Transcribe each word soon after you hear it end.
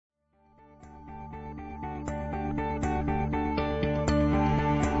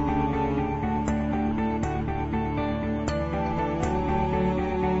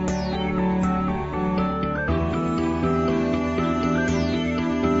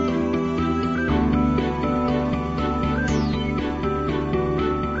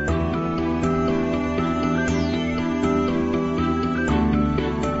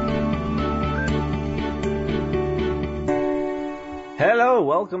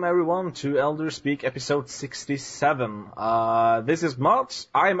welcome everyone to Elder Speak episode 67. This is Mott.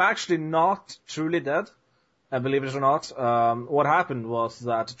 I'm actually not truly dead, believe it or not. What happened was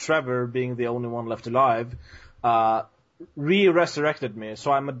that Trevor, being the only one left alive, re-resurrected me,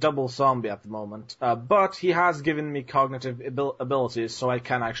 so I'm a double zombie at the moment. But he has given me cognitive abilities, so I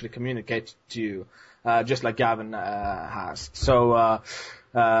can actually communicate to you, just like Gavin has. So,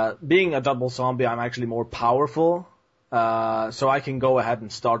 being a double zombie, I'm actually more powerful. So I can go ahead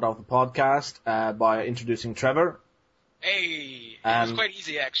and start off the podcast by introducing Trevor. Hey, it was quite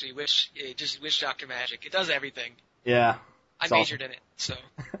easy actually. Just wish Dr. Magic. It does everything. Yeah. I majored in it, so.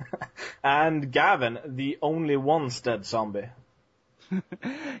 And Gavin, the only once dead zombie.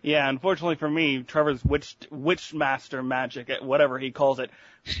 Yeah, unfortunately for me, Trevor's Witchmaster magic, whatever he calls it,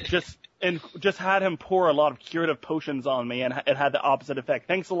 just had him pour a lot of curative potions on me, and it had the opposite effect.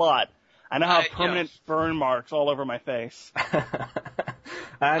 Thanks a lot. I now have permanent burn marks all over my face. And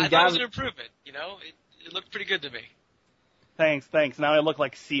I thought it was an improvement, you know? It looked pretty good to me. Thanks. Now I look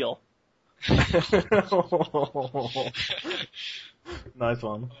like Seal. Nice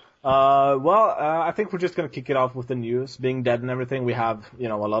one. I think we're just going to kick it off with the news. Being dead and everything, we have, a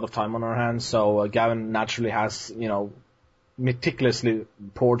lot of time on our hands, so Gavin naturally has, meticulously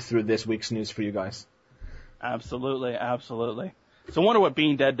poured through this week's news for you guys. Absolutely. So I wonder what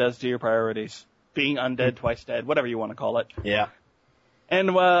being dead does to your priorities. Being undead, twice dead, whatever you want to call it. Yeah.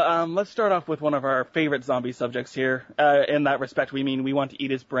 And let's start off with one of our favorite zombie subjects here. In that respect, we mean we want to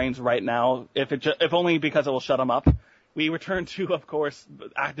eat his brains right now, if only because it will shut him up. We return to, of course,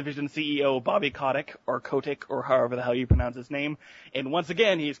 Activision CEO Bobby Kotick, or Kotick, or however the hell you pronounce his name. And once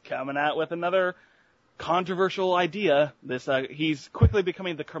again, he's coming out with another controversial idea. He's quickly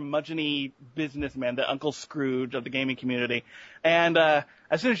becoming the curmudgeon-y businessman, the Uncle Scrooge of the gaming community. And as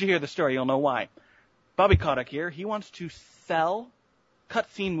soon as you hear the story, you'll know why. Bobby Kotick here, he wants to sell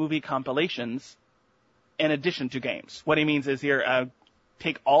cutscene movie compilations in addition to games. What he means is here,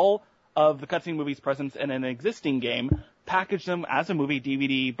 take all of the cutscene movies present in an existing game, package them as a movie,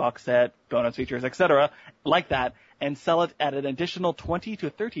 DVD, box set, bonus features, etc., like that, and sell it at an additional $20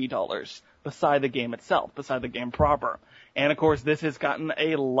 to $30 beside the game itself, beside the game proper. And of course, this has gotten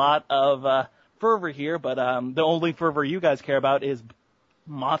a lot of fervor here, but the only fervor you guys care about is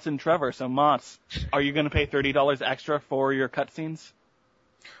Mott's and Trevor. So Mott's, are you going to pay $30 extra for your cutscenes?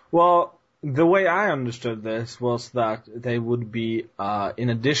 Well, the way I understood this was that they would be, in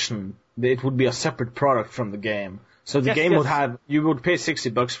addition, it would be a separate product from the game. So the game would have, you would pay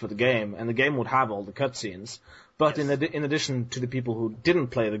 $60 for the game, and the game would have all the cutscenes. But in addition to the people who didn't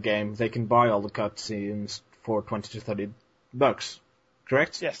play the game, they can buy all the cutscenes for $20 to $30.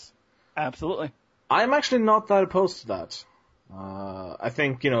 Correct? Yes, absolutely. I'm actually not that opposed to that. I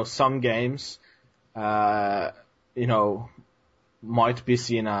think, some games, might be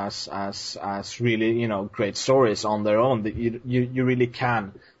seen as really, great stories on their own. That you really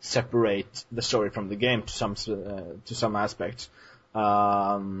can separate the story from the game to some aspect.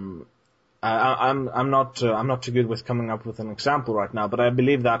 I'm not too good with coming up with an example right now, but I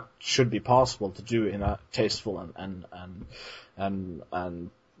believe that should be possible to do in a tasteful and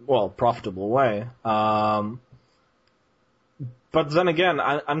profitable way. But then again,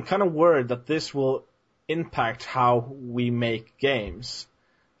 I'm kind of worried that this will impact how we make games,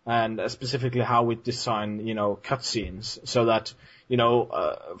 and specifically how we design, cutscenes, so that,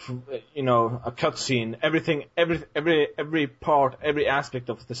 a cutscene, every part, every aspect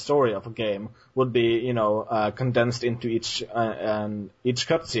of the story of a game would be, condensed into each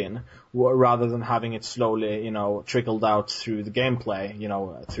cutscene, rather than having it slowly, trickled out through the gameplay,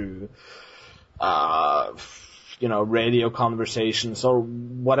 through, radio conversations or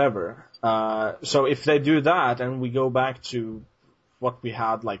whatever. So if they do that, and we go back to what we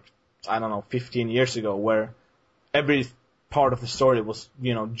had, 15 years ago, where every part of the story was,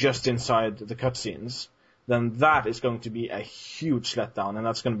 just inside the cutscenes, then that is going to be a huge letdown, and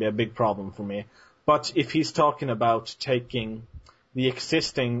that's going to be a big problem for me. But if he's talking about taking the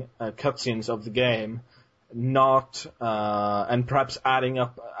existing cutscenes of the game, and perhaps adding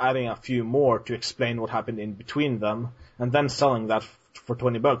a few more to explain what happened in between them, and then selling that for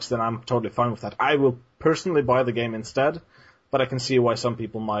 $20, then I'm totally fine with that. I will personally buy the game instead, but I can see why some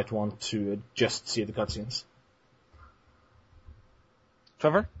people might want to just see the cutscenes.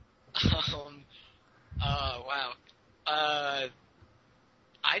 Trevor? Wow.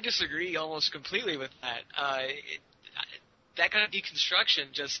 I disagree almost completely with that. That kind of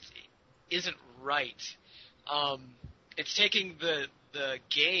deconstruction just isn't right. It's taking the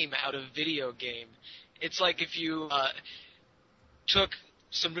game out of video game. It's like if you took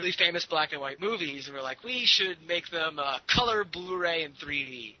some really famous black and white movies, and we're like, we should make them color Blu-ray and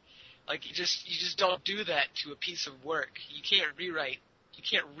 3D. Like you just don't do that to a piece of work. You can't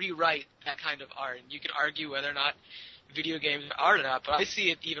rewrite that kind of art. And you can argue whether or not video games are art or not, but I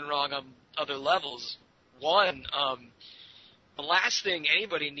see it even wrong on other levels. One, the last thing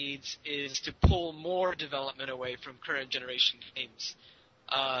anybody needs is to pull more development away from current generation games.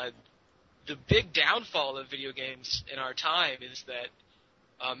 The big downfall of video games in our time is that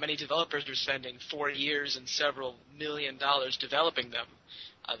many developers are spending 4 years and several $1 million developing them.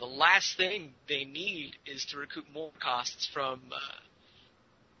 The last thing they need is to recoup more costs from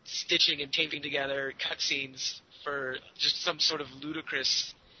stitching and taping together cutscenes for just some sort of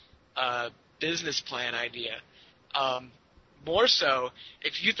ludicrous business plan idea. More so,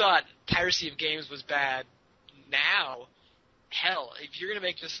 if you thought piracy of games was bad now, hell, if you're going to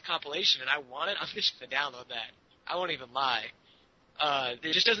make this compilation and I want it, I'm just going to download that. I won't even lie.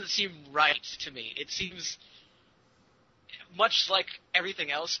 It just doesn't seem right to me. It seems, much like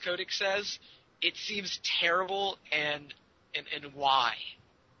everything else Kotick says, it seems terrible and why?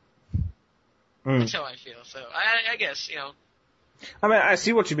 That's how I feel. So I guess, you know. I mean, I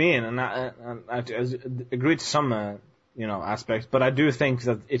see what you mean, and I agree to some, aspects, but I do think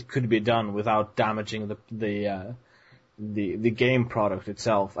that it could be done without damaging the game product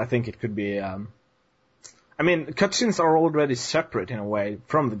itself. I think it could be. I mean, cutscenes are already separate in a way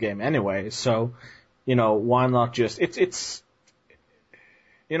from the game anyway, so why not just it's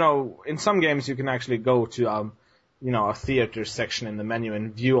in some games you can actually go to a theater section in the menu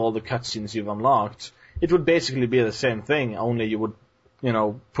and view all the cutscenes you've unlocked. It would basically be the same thing, only you would,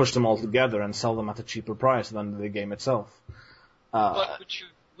 push them all together and sell them at a cheaper price than the game itself. But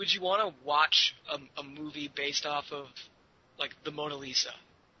would you want to watch a movie based off of, like, the Mona Lisa?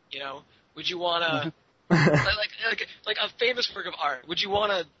 Would you want to, like a famous work of art, would you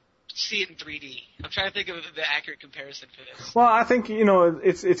want to see it in 3D? I'm trying to think of the accurate comparison for this. Well, I think,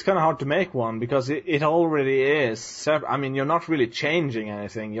 it's kind of hard to make one because it already is. I mean, you're not really changing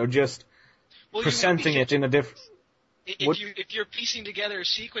anything. You're just presenting it in a different... If you're piecing together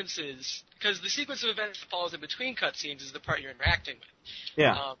sequences, because the sequence of events that follows in between cutscenes is the part you're interacting with.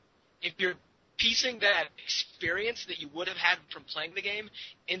 Yeah. If you're piecing that experience that you would have had from playing the game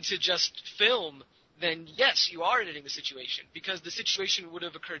into just film, then yes, you are editing the situation, because the situation would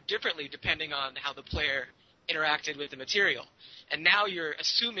have occurred differently depending on how the player interacted with the material. And now you're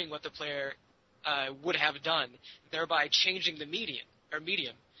assuming what the player would have done, thereby changing the medium.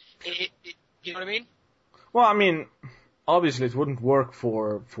 You know what I mean? Well, I mean, obviously it wouldn't work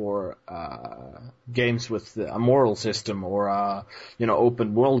for games with a moral system or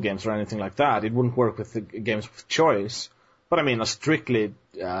open world games or anything like that. It wouldn't work with the games with choice. But I mean, a strictly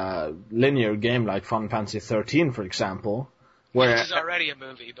linear game like Final Fantasy 13, for example, which is already a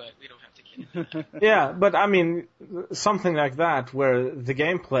movie, but we don't have to get into that. Yeah, but I mean, something like that where the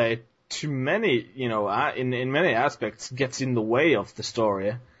gameplay, to many, in many aspects, gets in the way of the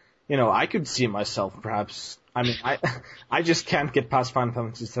story. I could see myself perhaps. I mean, I just can't get past Final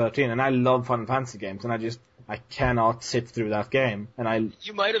Fantasy 13, and I love Final Fantasy games, and I cannot sit through that game. And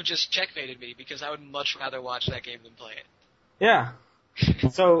You might have just checkmated me, because I would much rather watch that game than play it. Yeah.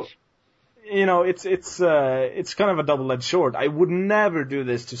 So, it's kind of a double-edged sword. I would never do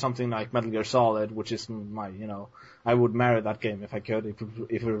this to something like Metal Gear Solid, which is my, I would marry that game if I could,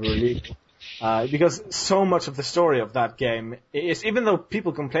 if it were legal. Because so much of the story of that game is, even though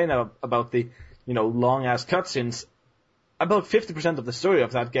people complain about the, long-ass cutscenes, about 50% of the story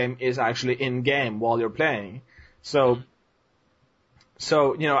of that game is actually in-game while you're playing. So,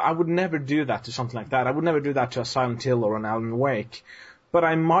 I would never do that to something like that. I would never do that to a Silent Hill or an Alan Wake. But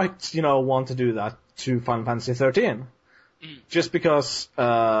I might, want to do that to Final Fantasy 13. Just because,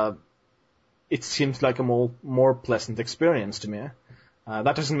 it seems like a more pleasant experience to me.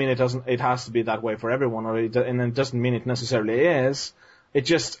 That doesn't mean it has to be that way for everyone, and it doesn't mean it necessarily is.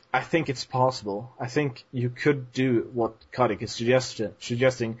 I think it's possible. I think you could do what Kotick is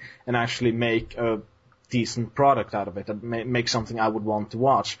suggesting and actually make a decent product out of it, and make something I would want to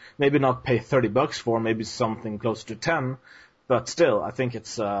watch. Maybe not pay $30 for, maybe something closer to 10, but still, I think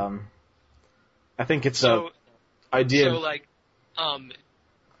it's so, idea. So, like,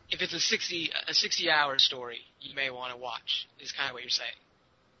 if it's a 60-hour story, you may want to watch, is kind of what you're saying.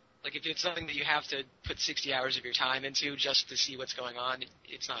 Like, if it's something that you have to put 60 hours of your time into just to see what's going on,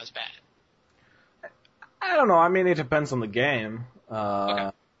 it's not as bad. I don't know. I mean, it depends on the game.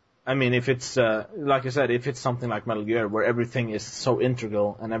 Okay. I mean, if it's, like I said, if it's something like Metal Gear, where everything is so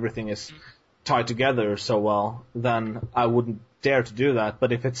integral and everything is tied together so well, then I wouldn't dare to do that.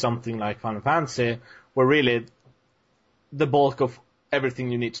 But if it's something like Final Fantasy, where really the bulk of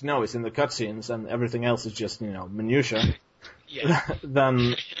everything you need to know is in the cutscenes and everything else is just, minutia, Yeah.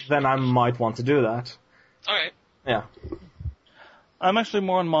 then I might want to do that. All right. Yeah. I'm actually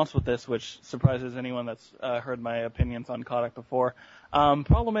more on Moss with this, which surprises anyone that's heard my opinions on Kotick before.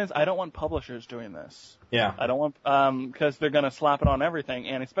 Problem is, I don't want publishers doing this. Yeah. I don't want, because they're going to slap it on everything,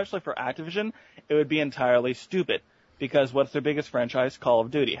 and especially for Activision, it would be entirely stupid. Because what's their biggest franchise? Call of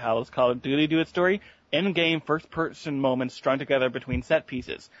Duty. How does Call of Duty do its story? In-game, first-person moments strung together between set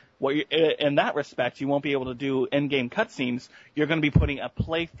pieces. In that respect, you won't be able to do in-game cutscenes. You're going to be putting a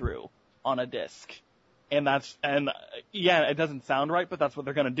playthrough on a disc. And yeah, it doesn't sound right, but that's what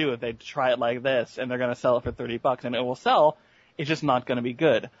they're going to do if they try it like this, and they're going to sell it for $30, and it will sell. It's just not going to be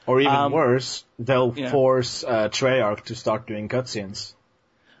good. Or even worse, they'll force Treyarch to start doing cutscenes.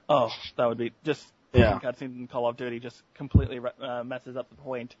 Oh, that would be just cutscenes in Call of Duty just completely messes up the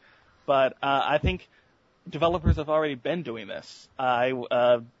point. But I think developers have already been doing this.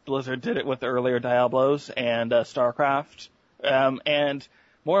 Blizzard did it with the earlier Diablos and StarCraft. And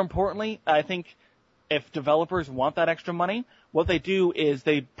more importantly, I think if developers want that extra money, what they do is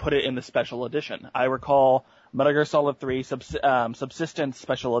they put it in the special edition. I recall Metal Gear Solid 3 Subsistence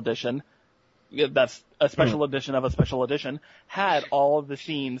Special Edition, that's a special edition of a special edition, had all of the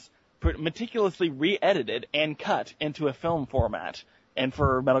scenes meticulously re-edited and cut into a film format. And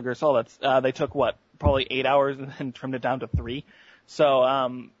for Metal Gear Solid, they took, probably 8 hours and then trimmed it down to 3. So, I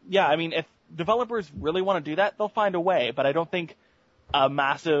mean, if developers really want to do that, they'll find a way, but I don't think a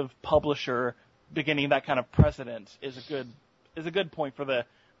massive publisher beginning that kind of precedent is a good point for the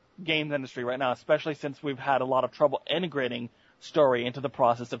games industry right now, especially since we've had a lot of trouble integrating story into the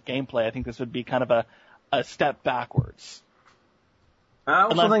process of gameplay. I think this would be kind of a step backwards. I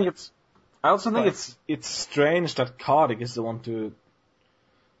also think it's strange that Kotick is the one to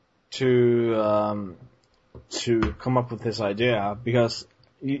come up with this idea, because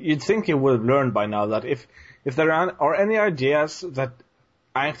you'd think he would have learned by now that if there are any ideas that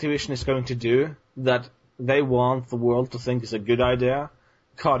Activision is going to do that they want the world to think is a good idea,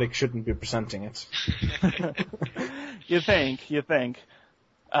 Kotick shouldn't be presenting it. You think.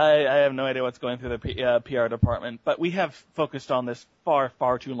 I have no idea what's going through the PR department, but we have focused on this far,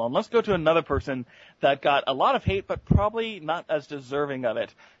 far too long. Let's go to another person that got a lot of hate, but probably not as deserving of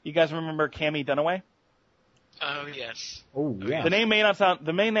it. You guys remember Cammie Dunaway? Oh yes. Oh yeah. The name may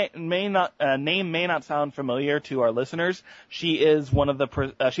not sound familiar to our listeners. She is one of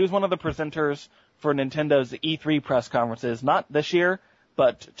the she was one of the presenters for Nintendo's E3 press conferences, not this year,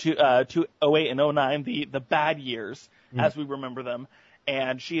 but 2008 and 2009, the bad years as we remember them.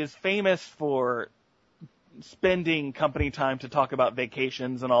 And she is famous for spending company time to talk about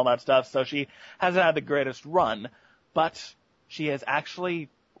vacations and all that stuff. So she hasn't had the greatest run, but she has actually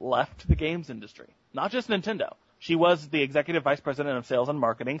left the games industry. Not just Nintendo. She was the executive vice president of sales and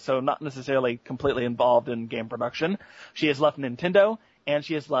marketing, so not necessarily completely involved in game production. She has left Nintendo, and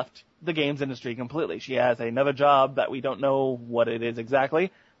she has left the games industry completely. She has another job that we don't know what it is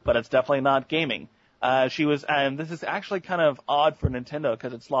exactly, but it's definitely not gaming. And this is actually kind of odd for Nintendo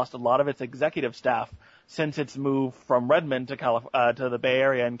because it's lost a lot of its executive staff since its move from Redmond to the Bay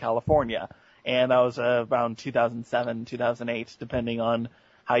Area in California. And that was around 2007, 2008, depending on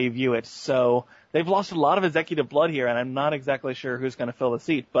how you view it. So they've lost a lot of executive blood here, and I'm not exactly sure who's going to fill the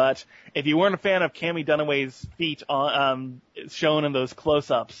seat. But if you weren't a fan of Cammie Dunaway's feet shown in those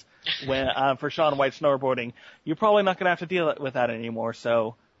close-ups for Shaun White snowboarding, you're probably not going to have to deal with that anymore.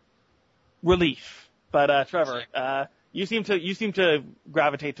 So relief. But Trevor, you seem to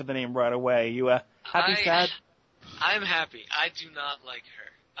gravitate to the name right away. You happy, sad? I'm happy. I do not like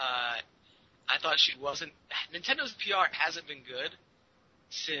her. I thought she wasn't. Nintendo's PR hasn't been good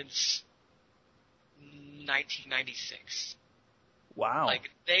since 1996. Wow. Like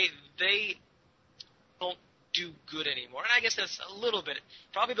they don't do good anymore, and I guess that's a little bit.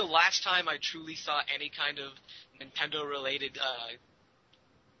 Probably the last time I truly saw any kind of Nintendo-related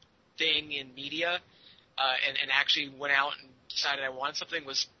thing in media. And actually went out and decided I wanted something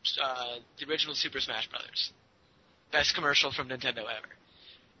was the original Super Smash Brothers. Best commercial from Nintendo ever.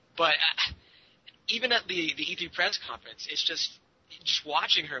 But even at the E3 press conference, it's just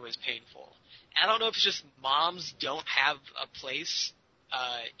watching her was painful. I don't know if it's just moms don't have a place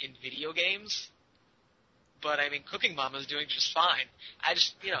in video games, but I mean, Cooking Mama's doing just fine. I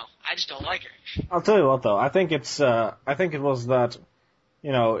just don't like her. I'll tell you what though, I think it was that,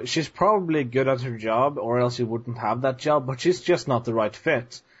 she's probably good at her job, or else she wouldn't have that job, but she's just not the right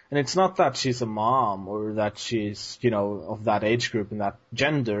fit. And it's not that she's a mom, or that she's, of that age group and that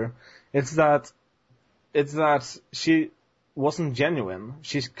gender. It's that she wasn't genuine.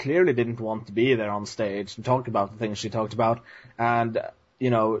 She clearly didn't want to be there on stage and talk about the things she talked about. And,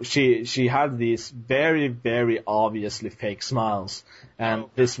 she had these very, very obviously fake smiles. And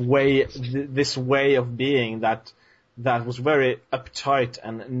this way of being that was very uptight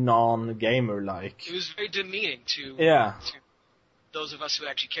and non-gamer-like. It was very demeaning to those of us who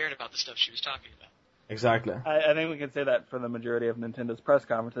actually cared about the stuff she was talking about. Exactly. I think we can say that for the majority of Nintendo's press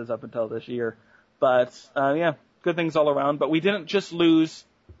conferences up until this year. But, good things all around. But we didn't just lose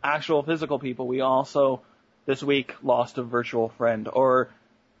actual physical people. We also, this week, lost a virtual friend. Or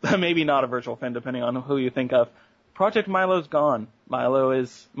maybe not a virtual friend, depending on who you think of. Project Milo's gone.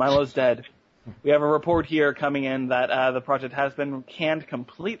 Milo's dead. We have a report here coming in that the project has been canned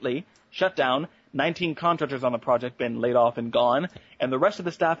completely, shut down. 19 contractors on the project been laid off and gone, and the rest of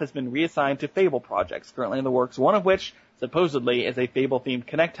the staff has been reassigned to Fable projects currently in the works, one of which supposedly is a Fable-themed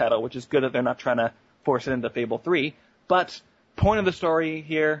Kinect title, which is good that they're not trying to force it into Fable 3. But point of the story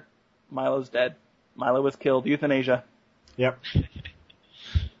here, Milo's dead. Milo was killed. Euthanasia. Yep.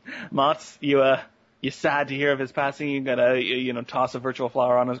 Mott's, you sad to hear of his passing? You gotta, toss a virtual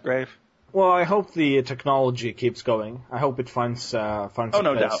flower on his grave? Well, I hope the technology keeps going. I hope it finds a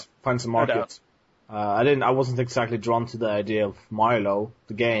market. Doubt. I wasn't exactly drawn to the idea of Milo,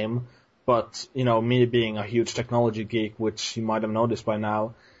 the game, but, me being a huge technology geek, which you might have noticed by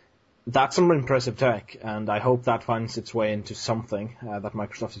now, that's some impressive tech, and I hope that finds its way into something that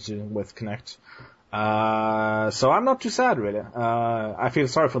Microsoft is doing with Kinect. So I'm not too sad, really. I feel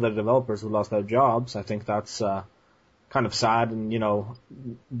sorry for the developers who lost their jobs. I think that's kind of sad, and,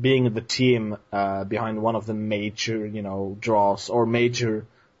 being the team behind one of the major, draws or major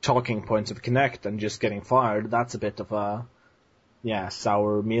talking points of Kinect and just getting fired, that's a bit of a,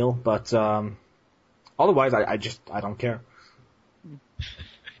 sour meal. But otherwise, I don't care.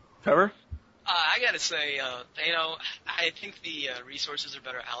 Trevor? I gotta say, I think the resources are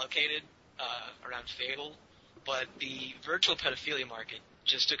better allocated around Fable, but the virtual pedophilia market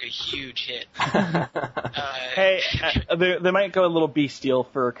just took a huge hit. Hey, they might go a little bestial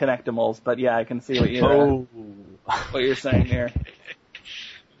for Kinectimals, but yeah, I can see what you're saying here.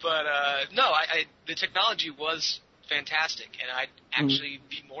 But no, the technology was fantastic, and I'd actually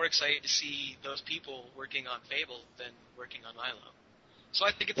be more excited to see those people working on Fable than working on Milo. So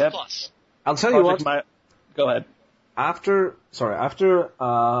I think it's a plus. I'll tell you what. Go ahead. After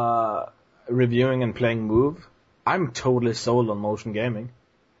reviewing and playing Move, I'm totally sold on motion gaming.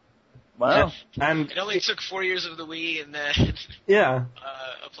 Wow. And it only took 4 years of the Wii and then a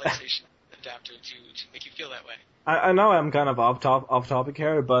PlayStation adapter to make you feel that way. I know I'm kind of off topic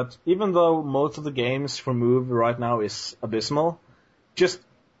here, but even though most of the games for Move right now is abysmal,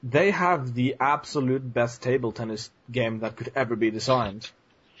 they have the absolute best table tennis game that could ever be designed.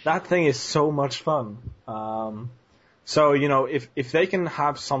 That thing is so much fun. So, if they can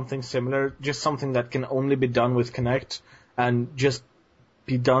have something similar, just something that can only be done with Kinect, and just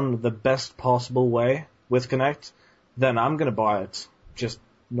be done the best possible way with Kinect, then I'm gonna buy it. Just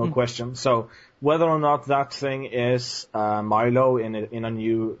no question. So, whether or not that thing is Milo in a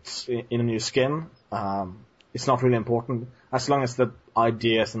new skin, it's not really important, as long as the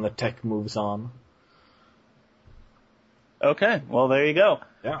ideas and the tech moves on. Okay, well, there you go.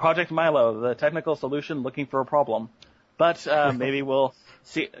 Yeah. Project Milo, the technical solution looking for a problem. But maybe we'll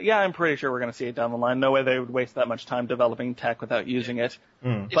see. Yeah, I'm pretty sure we're going to see it down the line. No way they would waste that much time developing tech without using it.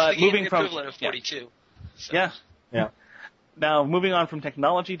 It's But the moving from equivalent of 42. So. Yeah. Now, moving on from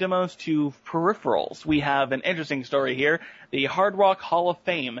technology demos to peripherals, we have an interesting story here. The Hard Rock Hall of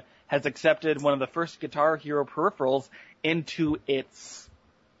Fame has accepted one of the first Guitar Hero peripherals into its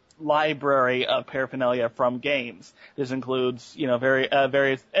library of paraphernalia from games. This includes,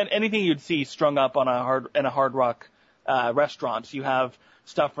 various anything you'd see strung up on a hard rock restaurant. You have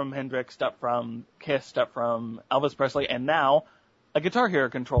stuff from Hendrix, stuff from Kiss, stuff from Elvis Presley, and now a Guitar Hero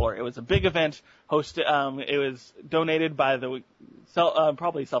controller. It was a big event hosted. It was donated by the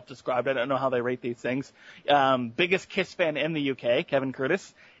probably self-described. I don't know how they rate these things. Biggest Kiss fan in the UK, Kevin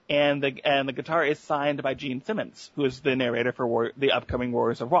Curtis. And the guitar is signed by Gene Simmons, who is the narrator for the upcoming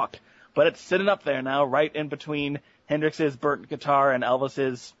Warriors of Rock. But it's sitting up there now, right in between Hendrix's burnt guitar and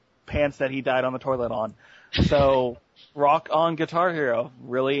Elvis's pants that he died on the toilet on. So, rock on Guitar Hero.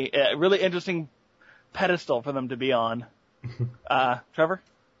 Really interesting pedestal for them to be on. Trevor,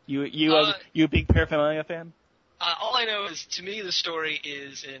 you a big paraphernalia fan? All I know is, to me, the story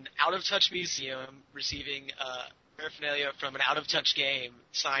is an out-of-touch museum receiving paraphernalia from an out-of-touch game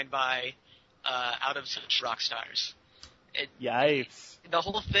signed by out-of-touch rock stars. Yikes. The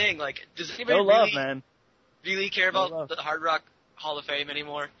whole thing, does anybody really care about the Hard Rock Hall of Fame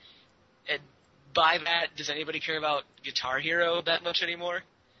anymore? And by that, does anybody care about Guitar Hero that much anymore?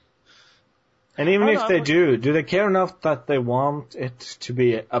 And even if they do they care enough that they want it to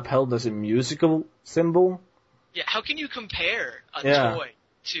be upheld as a musical symbol? Yeah, how can you compare a toy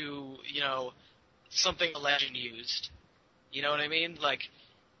to, something a legend used? You know what I mean? Like,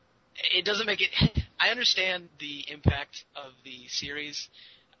 it doesn't make it... I understand the impact of the series,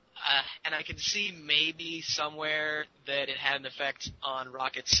 and I can see maybe somewhere that it had an effect on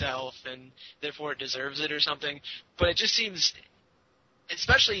Rock itself, and therefore it deserves it or something, but it just seems...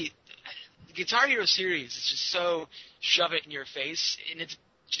 Especially... The Guitar Hero series is just so shove it in your face, and it's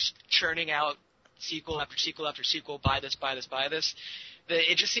just churning out sequel after sequel after sequel, buy this,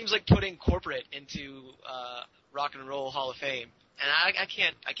 that it just seems like putting corporate into Rock and Roll Hall of Fame, and I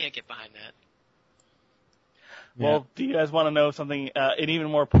can't get behind that. Well, do you guys want to know something, an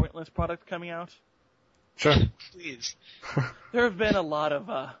even more pointless product coming out? Sure. Please. There have been a lot of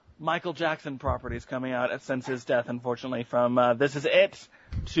Michael Jackson properties coming out since his death, unfortunately, from This Is It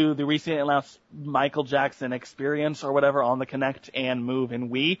to the recently announced Michael Jackson Experience or whatever on the Kinect and Move and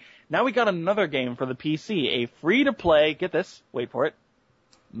Wii. Now we got another game for the PC, a free-to-play, get this, wait for it,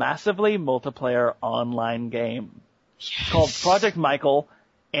 massively multiplayer online game. Yes. It's called Project Michael,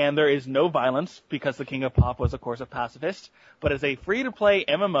 and there is no violence because the King of Pop was, of course, a pacifist, but it's a free-to-play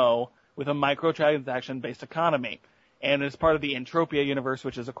MMO with a microtransaction-based economy. And it's part of the Entropia universe,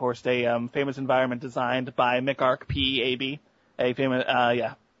 which is, of course, a famous environment designed by McArk, P-E-A-B. A famous,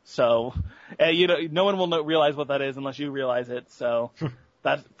 So, no one will realize what that is unless you realize it. So,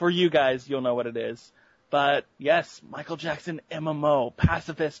 that for you guys, you'll know what it is. But yes, Michael Jackson MMO,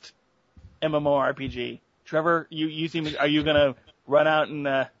 pacifist MMORPG. Trevor, you seem, are you gonna run out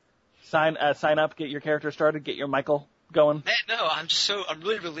and sign up, get your character started, get your Michael going? Man, no, I'm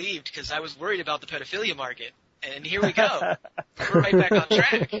really relieved because I was worried about the pedophilia market, and here we go. We're right back on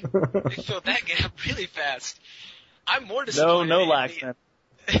track. They filled that gap really fast. I'm more disappointed. No lax, man.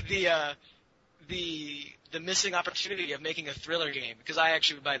 The missing opportunity of making a Thriller game, because I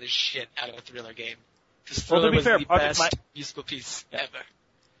actually would buy the shit out of a Thriller game. Because Well, Thriller to be was fair, the Project best musical piece ever.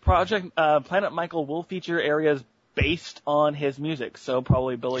 Project Planet Michael will feature areas based on his music, so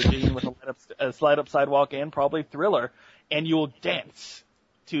probably Billie Jean with a slide up sidewalk and probably Thriller, and you will dance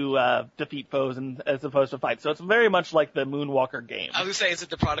to defeat foes and as opposed to fight. So it's very much like the Moonwalker game. I was going to say, is it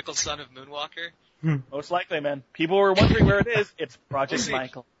the prodigal son of Moonwalker? Most likely, man. People were wondering where it is. It's Project We'll see.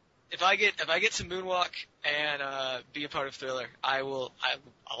 Michael. If I get to Moonwalk and be a part of Thriller, I'll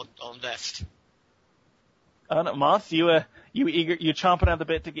invest. Moss, you chomping at the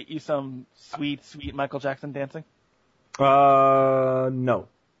bit to get you some sweet Michael Jackson dancing? No.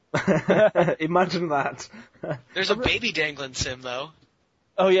 Imagine that. There's a baby dangling sim though.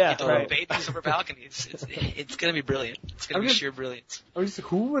 Oh yeah, right. Babies over balconies. It's gonna be brilliant. It's gonna be sheer brilliance.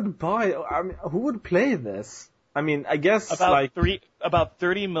 Who would who would play this? I mean, I guess about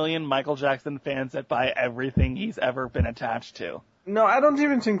 30 million Michael Jackson fans that buy everything he's ever been attached to. No, I don't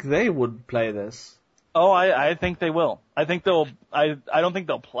even think they would play this. Oh, I think they will. I think I don't think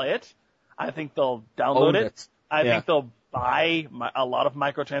they'll play it. I think they'll download it. I think they'll buy a lot of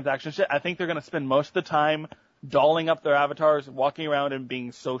microtransaction shit. I think they're going to spend most of the time dolling up their avatars, walking around and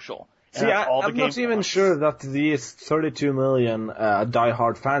being social. See, I'm not even sure that these 32 million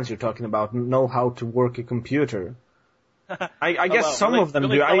diehard fans you're talking about know how to work a computer. I guess some of them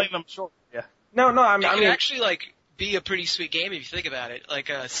do. No, I mean, it actually like be a pretty sweet game if you think about it. Like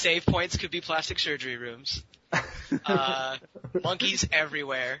save points could be plastic surgery rooms. Monkeys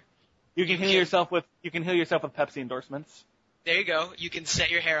everywhere. You can heal yourself with Pepsi endorsements. There you go. You can set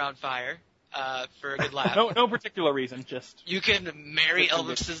your hair on fire. For a good laugh. No particular reason, just... You can marry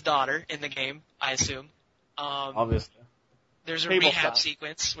Elvis's daughter in the game, I assume. Obviously. There's a rehab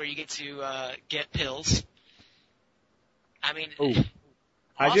sequence where you get to get pills. I mean,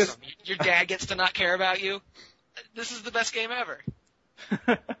 awesome. Your dad gets to not care about you. This is the best game ever.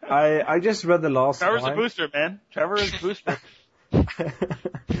 I just read the last line. Trevor's a booster, man. Trevor is a booster.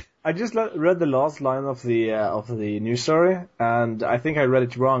 I just read the last line of the news story, and I think I read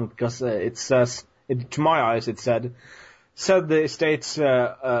it wrong because it says, to my eyes, it said the estate's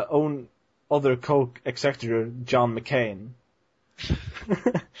own other Coke executive, John McCain.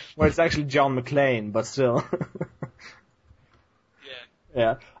 Well, it's actually John McClane, but still.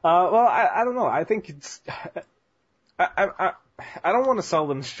 Yeah. Well, I don't know. I think it's. I don't want to sell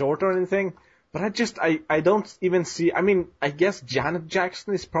them short or anything. But I don't even see, I mean, I guess Janet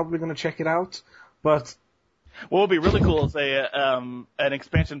Jackson is probably going to check it out, but... What would be really cool is an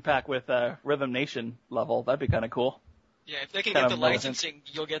expansion pack with Rhythm Nation level. That'd be kind of cool. Yeah, if they can get the licensing,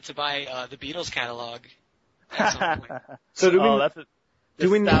 you'll get to buy the Beatles catalog at some point.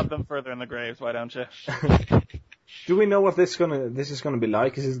 stab them further in the graves, why don't you? Do we know what this is gonna be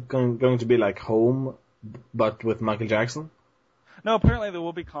like? Is it going to be like Home, but with Michael Jackson? No, apparently there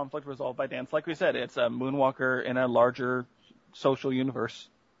will be conflict resolved by dance. Like we said, it's a Moonwalker in a larger social universe.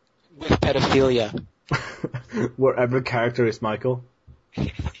 With pedophilia. Where every character is Michael?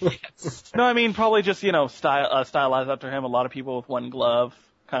 Yes. No, I mean, probably just, stylized after him. A lot of people with one glove,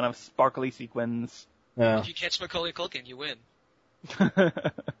 kind of sparkly sequins. Yeah. If you catch Macaulay Culkin, you win.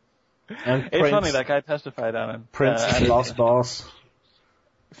 And It's funny, that guy testified on it. Prince and Lost Boss.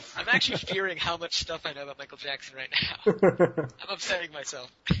 I'm actually fearing how much stuff I know about Michael Jackson right now. I'm upsetting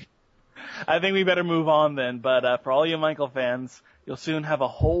myself. I think we better move on then, but for all you Michael fans, you'll soon have a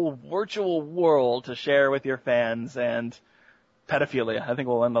whole virtual world to share with your fans, and pedophilia. I think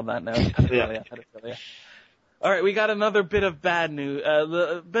we'll end on that note. Pedophilia. All right, we got another bit of bad news,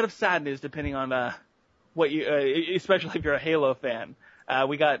 a bit of sad news, depending on what you, especially if you're a Halo fan.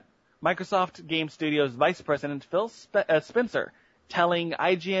 We got Microsoft Game Studios Vice President Phil Spencer telling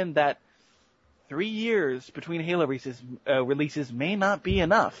IGN that 3 years between Halo releases may not be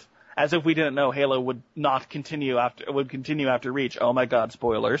enough. As if we didn't know Halo would continue after Reach. Oh my God,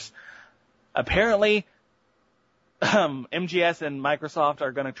 spoilers. Apparently, MGS and Microsoft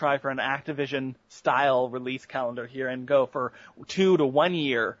are going to try for an Activision-style release calendar here and go for 2 to 1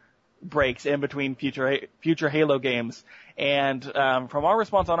 year breaks in between future Halo games. And from our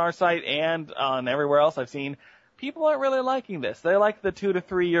response on our site and on everywhere else I've seen, people aren't really liking this. They like the 2 to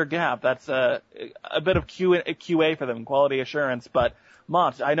 3 year gap. That's a bit of QA for them, quality assurance. But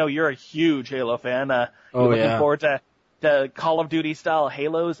Mott, I know you're a huge Halo fan. You're looking forward to Call of Duty style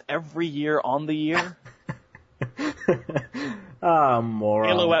Halos every year on the year. Morons.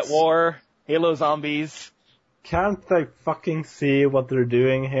 Halo at War, Halo Zombies. Can't they fucking see what they're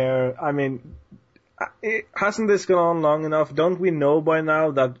doing here? I mean, hasn't this gone on long enough? Don't we know by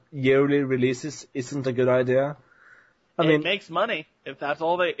now that yearly releases isn't a good idea? It makes money if that's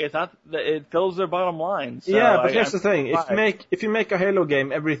all it fills their bottom line. So yeah, but here's the thing: if you make a Halo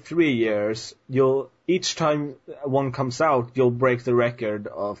game every 3 years, each time one comes out, you'll break the record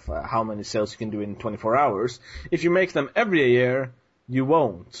of how many sales you can do in 24 hours. If you make them every year, you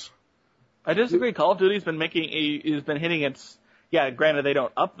won't. I disagree. Call of Duty's been hitting its. Yeah, granted they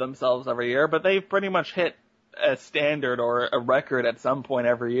don't up themselves every year, but they've pretty much hit a standard or a record at some point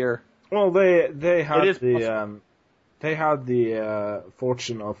every year. Well, they had the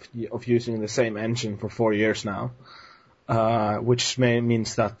fortune of using the same engine for 4 years now, which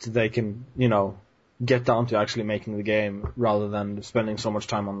means that they can, get down to actually making the game rather than spending so much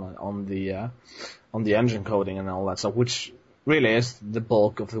time on the engine coding and all that stuff, which really is the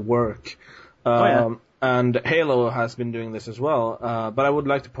bulk of the work. And Halo has been doing this as well. But I would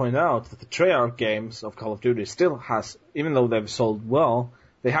like to point out that the Treyarch games of Call of Duty still has, even though they've sold well,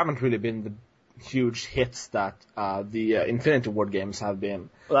 they haven't really been the huge hits that the Infinity Ward games have been.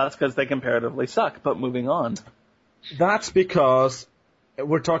 Well, that's because they comparatively suck, but moving on. That's because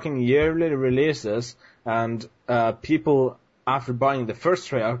we're talking yearly releases, and people, after buying the first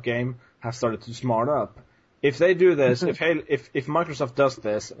Treyarch game, have started to smart up. If they do this, if Microsoft does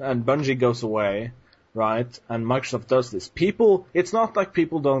this, and Bungie goes away, right, and Microsoft does this, it's not like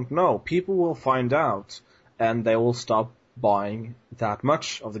people don't know. People will find out, and they will stop buying that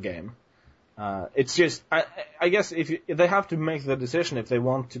much of the game. It's just, I guess if they have to make the decision if they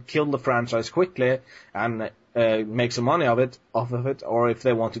want to kill the franchise quickly and make some money off of it, or if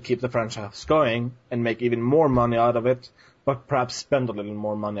they want to keep the franchise going and make even more money out of it, but perhaps spend a little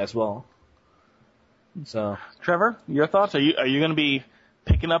more money as well. So, Trevor, your thoughts? Are you going to be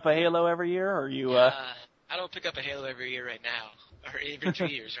picking up a Halo every year, or are you? I don't pick up a Halo every year right now, or even 2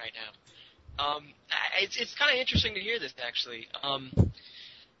 years right now. It's kind of interesting to hear this actually.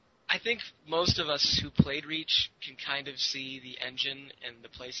 I think most of us who played Reach can kind of see the engine and the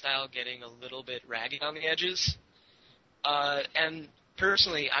playstyle getting a little bit ragged on the edges. And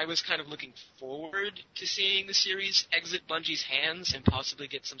personally, I was kind of looking forward to seeing the series exit Bungie's hands and possibly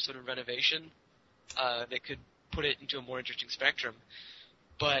get some sort of renovation that could put it into a more interesting spectrum.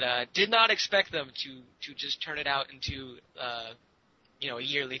 But did not expect them to just turn it out into a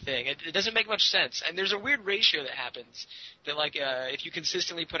yearly thing. It doesn't make much sense. And there's a weird ratio that happens that, like, if you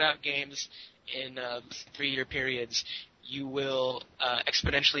consistently put out games in 3-year periods, you will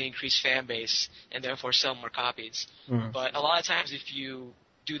exponentially increase fan base and therefore sell more copies. Mm. But a lot of times if you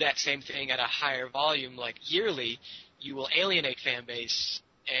do that same thing at a higher volume, like yearly, you will alienate fan base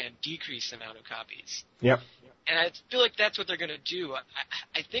and decrease the amount of copies. Yep. And I feel like that's what they're going to do.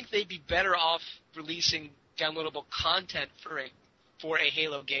 I think they'd be better off releasing downloadable content for a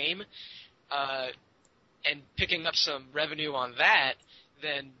Halo game and picking up some revenue on that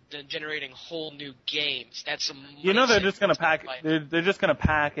than generating whole new games. That's some. You know, they're just gonna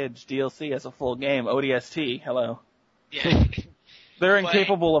package DLC as a full game. ODST, hello. Yeah. They're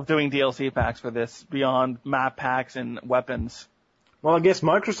incapable of doing DLC packs for this beyond map packs and weapons. Well, I guess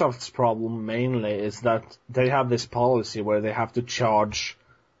Microsoft's problem mainly is that they have this policy where they have to charge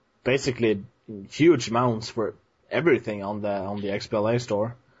basically huge amounts for everything on the XBLA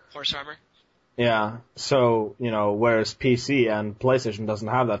store. Horse armor. Yeah, so, you know, whereas PC and PlayStation doesn't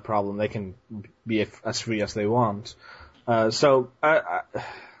have that problem, they can be as free as they want. So I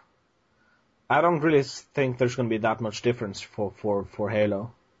don't really think there's going to be that much difference for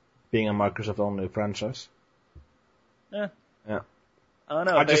Halo being a Microsoft-only franchise. Yeah. Yeah. I don't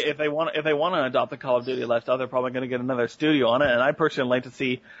know. If they want to adopt the Call of Duty lifestyle, they're probably going to get another studio on it. And I personally like to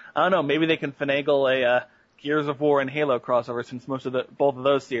see, I don't know, maybe they can finagle a Gears of War and Halo crossover, since both of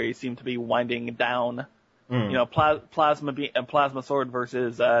those series seem to be winding down. You know, plasma sword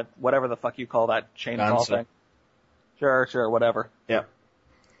versus whatever the fuck you call that chainsaw thing. Sure, whatever. Yeah.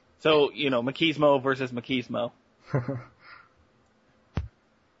 So, you know, Machismo versus Machismo.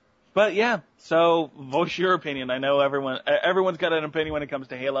 But yeah, so voice your opinion. I know everyone's got an opinion when it comes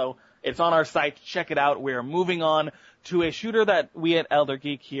to Halo. It's on our site. Check it out. We're moving on to a shooter that we at Elder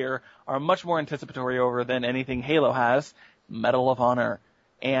Geek here are much more anticipatory over than anything Halo has, Medal of Honor.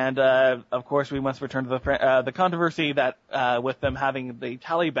 And, of course, we must return to the controversy that, with them having the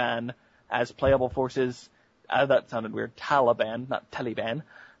Taliban as playable forces, that sounded weird, Taliban, not Taliban,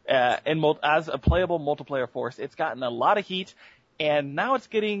 as a playable multiplayer force. It's gotten a lot of heat, and now it's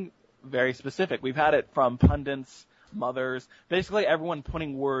getting very specific. We've had it from pundits, mothers, basically everyone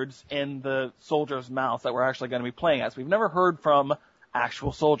putting words in the soldiers' mouths that we're actually going to be playing as. We've never heard from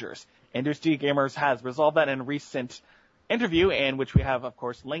actual soldiers. Industry Gamers has resolved that in a recent interview, and which we have, of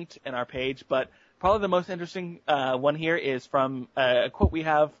course, linked in our page. But probably the most interesting one here is from a quote we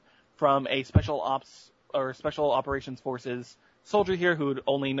have from a special operations forces soldier here who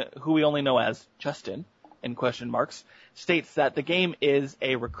we only know as Justin, in question marks, states that the game is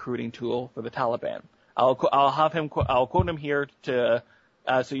a recruiting tool for the Taliban. I'll quote him here to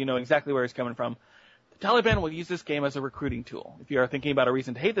so you know exactly where he's coming from. The Taliban will use this game as a recruiting tool. If you are thinking about a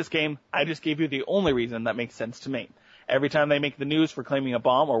reason to hate this game, I just gave you the only reason that makes sense to me. Every time they make the news for claiming a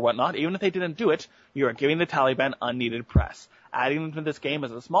bomb or whatnot, even if they didn't do it, you are giving the Taliban unneeded press. Adding them to this game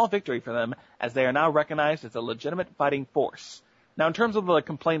is a small victory for them, as they are now recognized as a legitimate fighting force. Now, in terms of the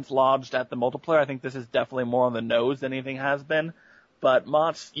complaints lodged at the multiplayer, I think this is definitely more on the nose than anything has been. But,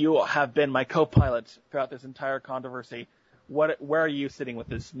 Mats, you have been my co-pilot throughout this entire controversy. Where are you sitting with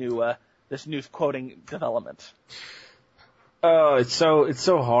this news quoting development? It's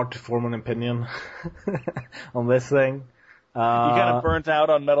so hard to form an opinion on this thing. You kind of burnt out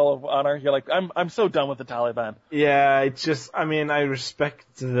on Medal of Honor. You're like, I'm so done with the Taliban. Yeah, it's just, I mean, I respect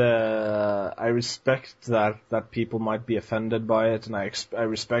that people might be offended by it, and I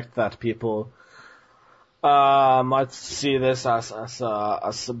respect that people might see this as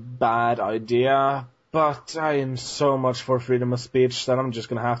a bad idea. But I am so much for freedom of speech that I'm just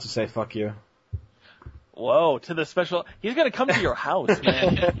gonna have to say fuck you. Whoa, to the special, he's gonna come to your house,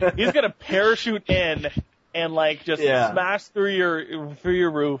 man. He's gonna parachute in and smash through your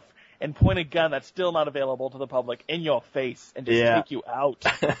roof and point a gun that's still not available to the public in your face and just take you out.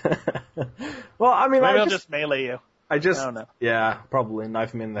 Well, I mean, maybe I'll just melee you. I don't know. Yeah, probably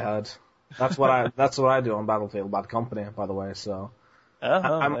knife me in the head. That's what I do on Battlefield Bad Company, by the way. So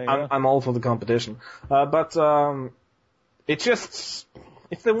I'm all for the competition. But it just,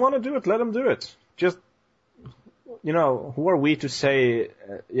 if they want to do it, let them do it. Just, you know, who are we to say,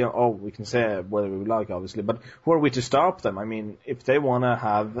 we can say whether we like, obviously, but who are we to stop them? I mean, if they want to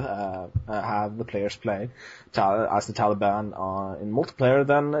have the players play as the Taliban in multiplayer,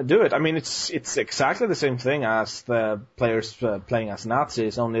 then do it. I mean, it's exactly the same thing as the players playing as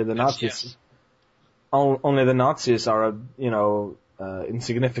Nazis, only the Nazis, only the Nazis are a,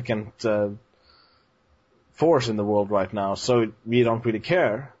 insignificant force in the world right now, so we don't really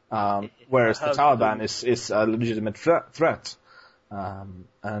care. Whereas the Taliban is a legitimate threat. And,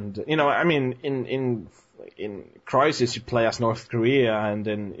 I mean, in Crisis you play as North Korea, and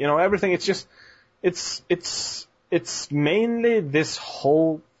in, everything, it's just, it's mainly this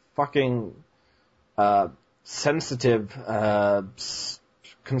whole fucking, sensitive,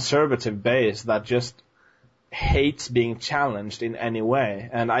 conservative base that just hates being challenged in any way.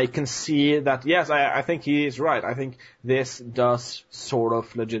 And I can see that, yes, I think he is right. I think this does sort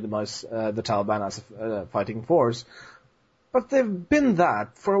of legitimize the Taliban as a fighting force. But they've been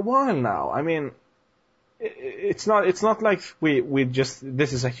that for a while now. I mean, it's not like we just,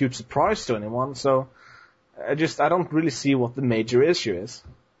 this is a huge surprise to anyone. So I don't really see what the major issue is.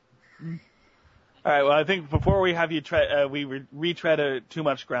 All right. Well, I think before we have you retread too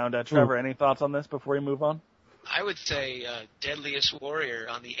much ground, Trevor, any thoughts on this before we move on? I would say Deadliest Warrior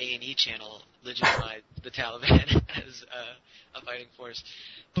on the A&E channel legitimized the Taliban as a fighting force.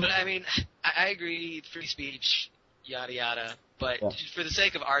 But I mean, I agree, free speech, yada yada. But for the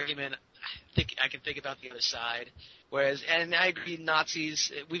sake of argument, I can think about the other side. And I agree,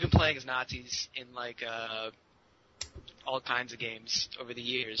 Nazis. We've been playing as Nazis in like all kinds of games over the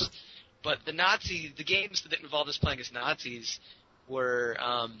years. But the games that involved us playing as Nazis were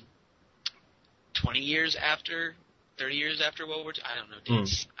 20 years after, 30 years after World War II. I don't know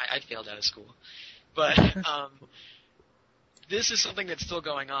dates. I failed out of school. But this is something that's still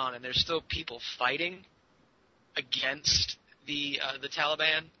going on, and there's still people fighting against the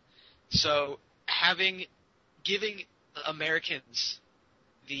Taliban. So giving Americans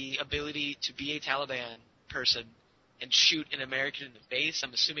the ability to be a Taliban person and shoot an American in the face,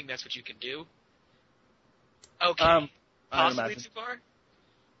 I'm assuming that's what you can do. Okay. Possibly too far?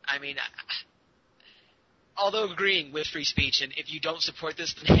 I mean, although agreeing with free speech, and if you don't support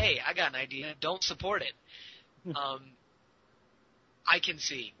this, then hey, I got an idea. Don't support it. I can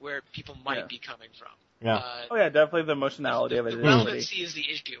see where people might be coming from. Yeah. Definitely the emotionality of it. The relevancy is the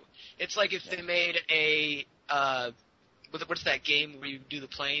issue. It's like if they made a what's that game where you do the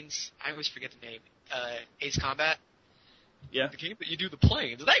planes? I always forget the name. Ace Combat. Yeah. The game that you do the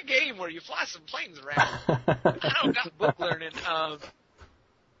planes. That game where you fly some planes around. I don't got book learning.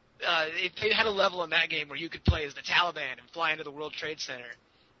 If they had a level in that game where you could play as the Taliban and fly into the World Trade Center,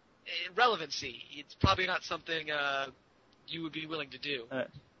 relevancy. It's probably not something you would be willing to do.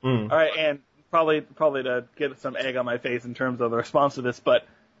 All right, and probably to get some egg on my face in terms of the response to this, but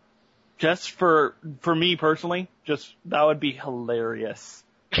just for me personally, just that would be hilarious.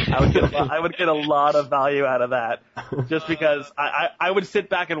 I would get a lot of value out of that, just because I would sit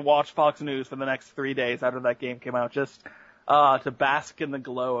back and watch Fox News for the next 3 days after that game came out, just to bask in the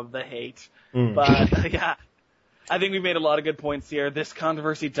glow of the hate. But yeah, I think we made a lot of good points here. This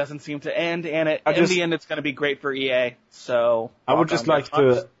controversy doesn't seem to end, and in the end, it's going to be great for EA. So I would just like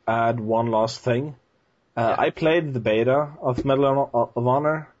to add one last thing. I played the beta of Medal of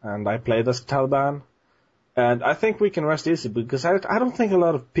Honor, and I played as Taliban. And I think we can rest easy because I don't think a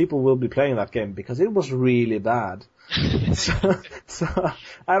lot of people will be playing that game because it was really bad. so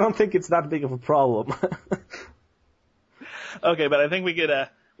I don't think it's that big of a problem. Okay, but I think we could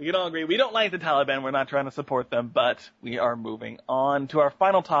all agree we don't like the Taliban. We're not trying to support them, but we are moving on to our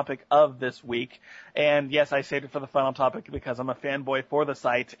final topic of this week. And yes, I saved it for the final topic because I'm a fanboy for the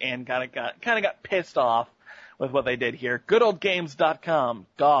site and kind of got pissed off with what they did here. GoodOldGames.com,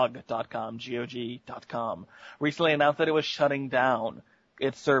 GOG.com, GOG.com, recently announced that it was shutting down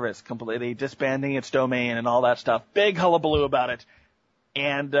its service completely, disbanding its domain and all that stuff. Big hullabaloo about it.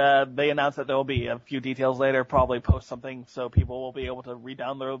 And they announced that there will be a few details later, probably post something so people will be able to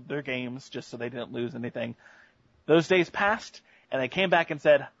re-download their games just so they didn't lose anything. Those days passed, and they came back and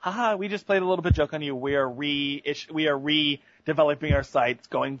said, haha, we just played a little bit joke on you. We are redeveloping our sites,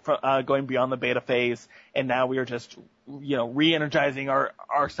 going beyond the beta phase, and now we are just, re-energizing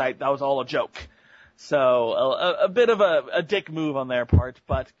our site. That was all a joke. So a bit of a dick move on their part,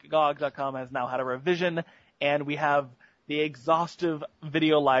 but GOG.com has now had a revision, and we have the exhaustive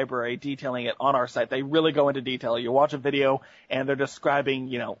video library detailing it on our site. They really go into detail. You watch a video, and they're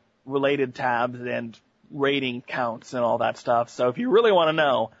describing, related tabs and rating counts and all that stuff. So if you really want to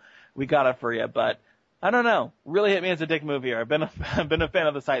know, we got it for you, but I don't know. Really hit me as a dick move here. I've been a fan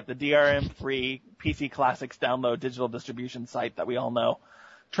of the site, the DRM-free PC Classics download digital distribution site that we all know.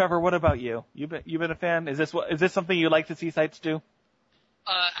 Trevor, what about you? You've been a fan? Is this something you like to see sites do?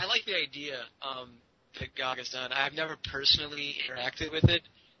 I like the idea that GOG has done. I've never personally interacted with it.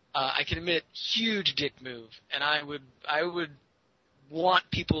 I can admit, huge dick move, and I would want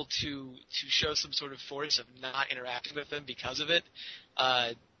people to show some sort of force of not interacting with them because of it.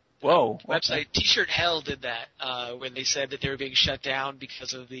 Whoa. Website T-Shirt Hell did that when they said that they were being shut down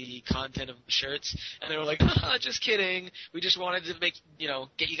because of the content of the shirts, and they were like, just kidding. We just wanted to make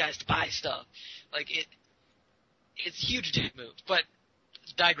get you guys to buy stuff. Like it's a huge dick move, but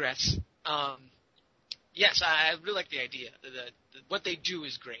digress. Yes, I really like the idea. What they do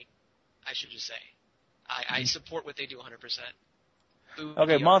is great. I should just say, I support what they do 100%.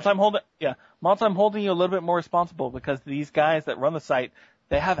 Okay, Mons, I'm holding you a little bit more responsible because these guys that run the site,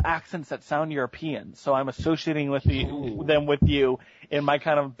 they have accents that sound European, so I'm associating them with you in my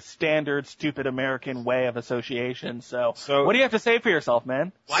kind of standard, stupid American way of association. So what do you have to say for yourself,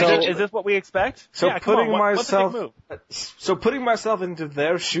 man? Is this what we expect? Putting myself into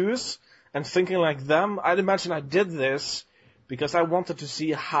their shoes, and thinking like them, I'd imagine I did this because I wanted to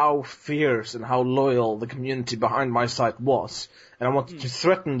see how fierce and how loyal the community behind my site was, and I wanted to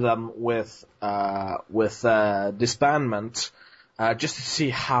threaten them with disbandment, just to see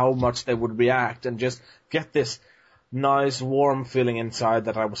how much they would react, and just get this nice, warm feeling inside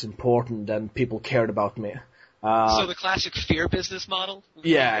that I was important and people cared about me. So the classic fear business model?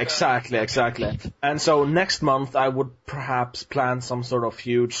 Yeah, exactly. And so next month I would perhaps plan some sort of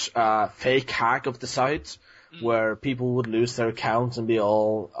huge fake hack of the site, where people would lose their accounts and be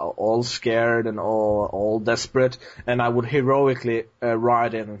all scared and all desperate, and I would heroically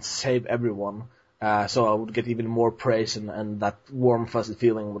ride in and save everyone. So I would get even more praise, and that warm, fuzzy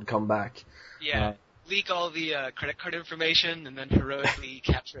feeling would come back. Yeah. Leak all the credit card information and then heroically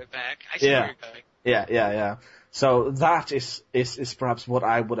capture it back. I see where you're going. Yeah. So that is perhaps what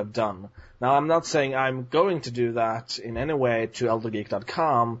I would have done. Now, I'm not saying I'm going to do that in any way to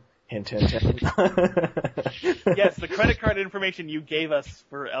eldergeek.com. Hint, hint, hint. Yes, the credit card information you gave us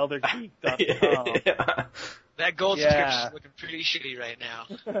for eldergeek.com. Yeah. That gold subscription is looking pretty shitty right now.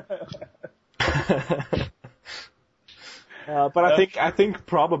 But I think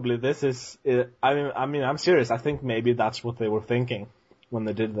probably this is. I mean, I'm serious. I think maybe that's what they were thinking when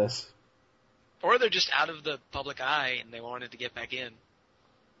they did this. Or they're just out of the public eye and they wanted to get back in.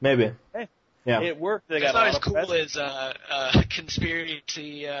 Maybe. Hey, yeah. It worked. They It's got not a as lot of cool press. as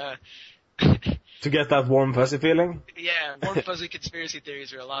conspiracy. To get that warm, fuzzy feeling. Yeah, warm fuzzy conspiracy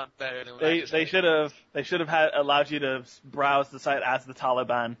theories are a lot better than what They should have allowed you to browse the site as the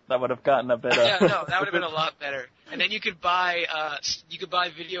Taliban. That would have gotten a bit of. Yeah, no, that would have been a lot better. And then you could buy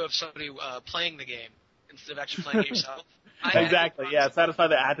video of somebody playing the game instead of actually playing it yourself. Exactly. Yeah, satisfy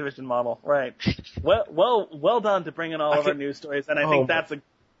the Activision model. Right. Well done to bring in all of our news stories, and I think that's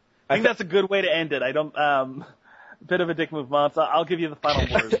a good way to end it. I don't. Bit of a dick move, Mons. I'll give you the final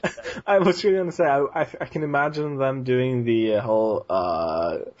word. I was really going to say, I can imagine them doing the whole,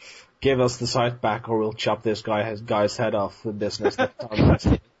 give us the site back or we'll chop this guy's head off the business.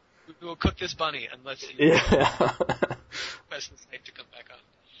 We will cook this bunny unless you request the site to come back on.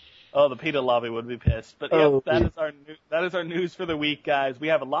 Oh, the PETA lobby would be pissed. But that is our news for the week, guys. We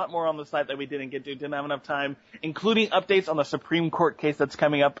have a lot more on the site that we didn't get to. Didn't have enough time, including updates on the Supreme Court case that's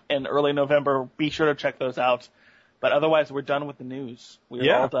coming up in early November. Be sure to check those out. But otherwise, we're done with the news.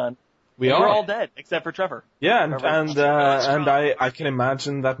 We're all done. We're all dead, except for Trevor. Yeah, and I can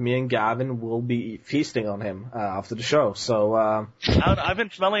imagine that me and Gavin will be feasting on him after the show. So I've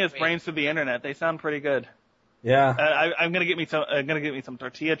been smelling his brains through the internet. They sound pretty good. Yeah. I'm gonna get me some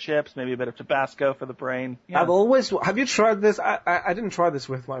tortilla chips, maybe a bit of Tabasco for the brain. Yeah. Have you tried this? I didn't try this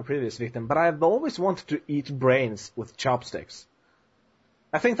with my previous victim, but I've always wanted to eat brains with chopsticks.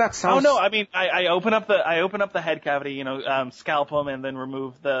 I think that sounds. Oh no! I mean, I open up the head cavity, scalp them, and then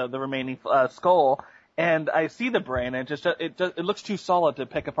remove the remaining skull, and I see the brain, and it looks too solid to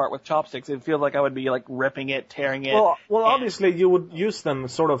pick apart with chopsticks. It feels like I would be like ripping it, tearing it. Well, obviously you would use them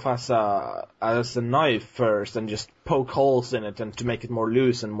sort of as a knife first, and just poke holes in it, and to make it more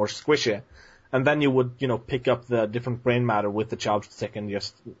loose and more squishy, and then you would pick up the different brain matter with the chopstick and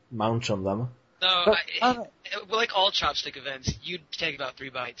just munch on them. No, like all chopstick events, you'd take about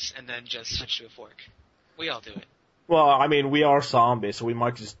 3 bites and then just switch to a fork. We all do it. Well, I mean, we are zombies, so we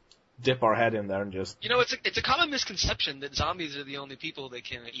might just dip our head in there and just... it's a common misconception that zombies are the only people that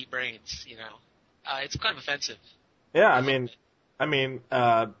can eat brains, It's kind of offensive. Yeah, I mean,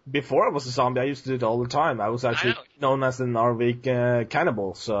 before I was a zombie, I used to do it all the time. I was actually known as the Narvik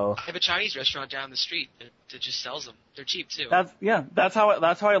cannibal, so... I have a Chinese restaurant down the street that just sells them. They're cheap, too. That's how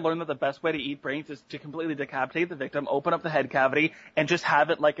I learned that the best way to eat brains is to completely decapitate the victim, open up the head cavity, and just have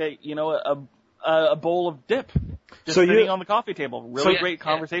it like a bowl of dip. Just sitting on the coffee table. Really great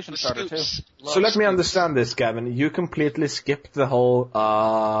conversation starter, too. So let me understand this, Gavin. You completely skipped the whole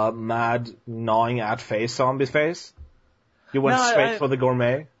mad gnawing at face zombie phase? You went straight for the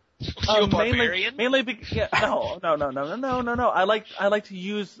gourmet? You a barbarian? Mainly no. I like to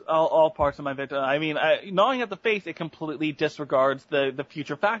use all parts of my victim. I mean, gnawing at the face, it completely disregards the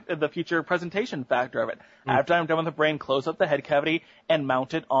future presentation factor of it. After I'm done with the brain, close up the head cavity and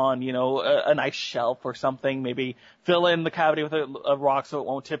mount it on, a nice shelf or something. Maybe fill in the cavity with a rock so it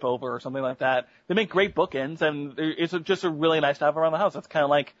won't tip over or something like that. They make great bookends, and it's just a really nice to have around the house. It's kind of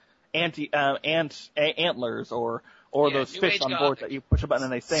like antlers or those fish on board that you push a button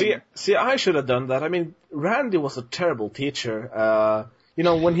and they sing. See, I should have done that. I mean, Randy was a terrible teacher.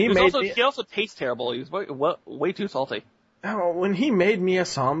 When he he also tastes terrible. He was way too salty. When he made me a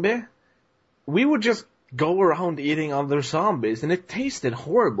zombie, we would just go around eating other zombies, and it tasted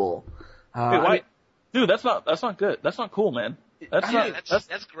horrible. Dude, that's not good. That's not cool, man.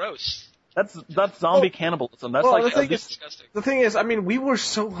 That's gross. That's zombie cannibalism. That's well, like Disgusting. the thing is, I mean, we were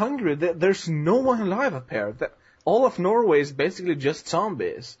so hungry that there's no one alive up here. That all of Norway is basically just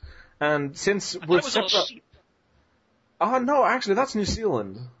zombies. And since we're That was all separate, sheep. no, actually, that's New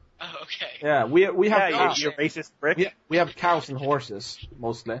Zealand. Oh, okay. Yeah, we have cows. you're racist prick. We have cows and horses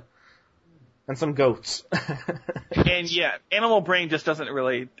mostly, and some goats. And yeah, animal brain just doesn't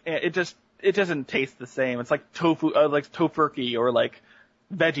really. It doesn't taste the same. It's like tofu, like tofurkey or like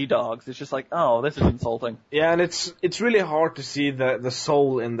veggie dogs. It's just like, oh, this is insulting. Yeah, and it's really hard to see the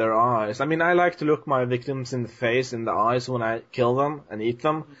soul in their eyes. I mean, I like to look my victims in the face, in the eyes when I kill them and eat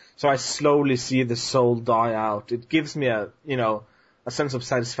them, so I slowly see the soul die out. It gives me a sense of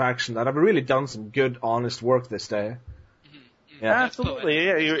satisfaction that I've really done some good, honest work this day. Yeah. Absolutely.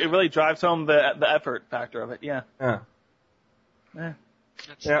 Yeah, it really drives home the effort factor of it. Yeah. Yeah.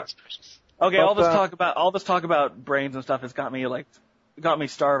 That's precious. Okay, But, all this talk about brains and stuff has got me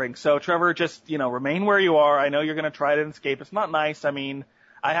starving. So Trevor, just remain where you are. I know you're going to try to escape. It's not nice. I mean,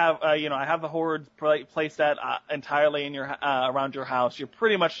 I have the hordes placed that entirely in your around your house. You're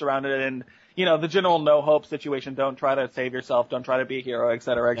pretty much surrounded, and the general no hope situation. Don't try to save yourself. Don't try to be a hero, et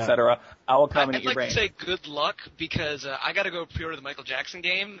cetera, et cetera. I will come and eat your brain. I'd like to say good luck because I got to go pre-order the Michael Jackson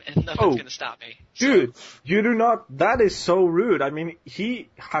game, and nothing's going to stop me. Dude, you do not. That is so rude. I mean, he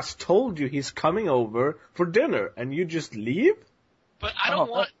has told you he's coming over for dinner, and you just leave? But I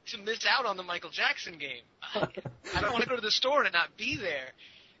don't want to miss out on the Michael Jackson game. I don't want to go to the store and not be there.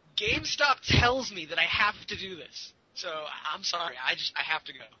 GameStop tells me that I have to do this. So I'm sorry. I have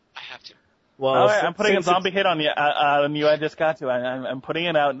to go. I have to. Well, all right, I'm putting a zombie hit on you. I just got to. I'm putting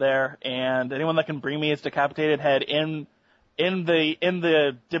it out there, and anyone that can bring me his decapitated head in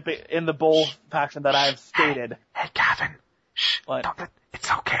the bull faction that I've stated. Hey, Gavin. Shh. What?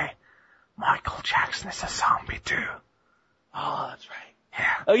 It's okay. Michael Jackson is a zombie too. Oh, that's right.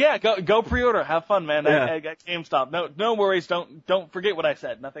 Yeah. Oh yeah, go pre-order. Have fun, man. Yeah. At GameStop. No worries. Don't forget what I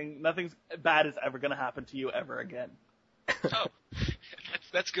said. Nothing bad is ever gonna happen to you ever again. Oh,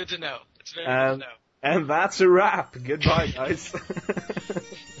 that's good to know. That's very good to know. And that's a wrap. Goodbye, guys.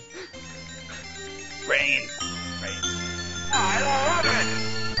 Brain. I love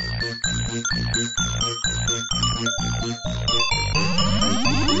it!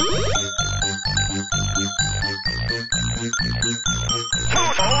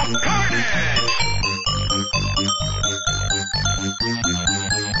 Total carnage!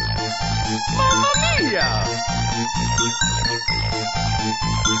 Mamma mia!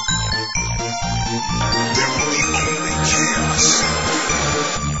 There will be only chaos.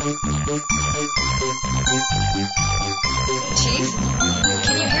 Chief,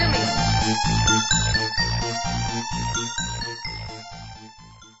 can you hear me?